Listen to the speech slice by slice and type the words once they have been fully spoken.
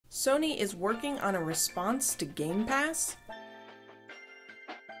Sony is working on a response to Game Pass?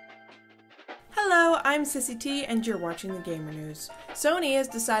 Hello, I'm Sissy T and you're watching The Gamer News. Sony has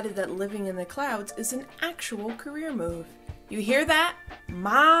decided that living in the clouds is an actual career move. You hear that?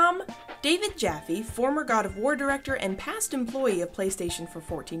 Mom? David Jaffe, former God of War director and past employee of PlayStation for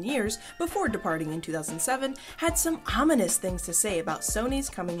 14 years before departing in 2007, had some ominous things to say about Sony's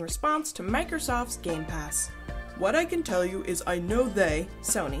coming response to Microsoft's Game Pass. What I can tell you is I know they,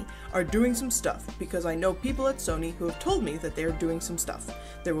 Sony, are doing some stuff because I know people at Sony who have told me that they are doing some stuff.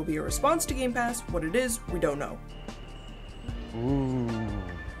 There will be a response to Game Pass. What it is, we don't know. Ooh.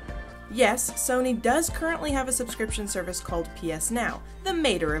 Yes, Sony does currently have a subscription service called PS Now, the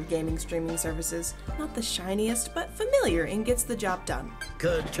mater of gaming streaming services. Not the shiniest, but familiar and gets the job done.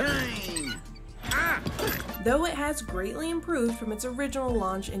 Good time! Though it has greatly improved from its original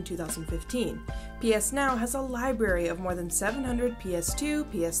launch in 2015. PS Now has a library of more than 700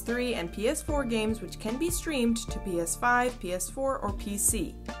 PS2, PS3, and PS4 games which can be streamed to PS5, PS4, or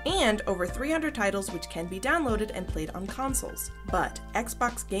PC, and over 300 titles which can be downloaded and played on consoles. But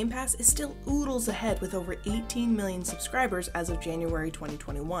Xbox Game Pass is still oodles ahead with over 18 million subscribers as of January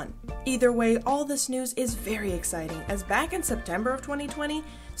 2021. Either way, all this news is very exciting, as back in September of 2020,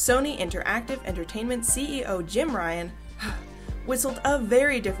 Sony Interactive Entertainment CEO Jim Ryan whistled a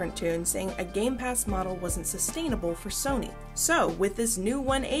very different tune, saying a Game Pass model wasn't sustainable for Sony. So, with this new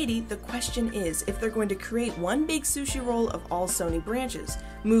 180, the question is if they're going to create one big sushi roll of all Sony branches: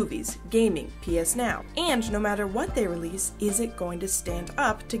 movies, gaming, PS Now, and no matter what they release, is it going to stand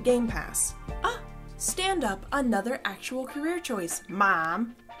up to Game Pass? Stand up, another actual career choice,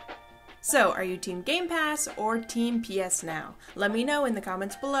 Mom! So, are you Team Game Pass or Team PS Now? Let me know in the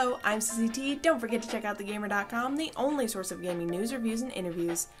comments below. I'm Sissy T. Don't forget to check out TheGamer.com, the only source of gaming news, reviews, and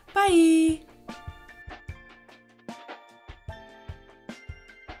interviews. Bye!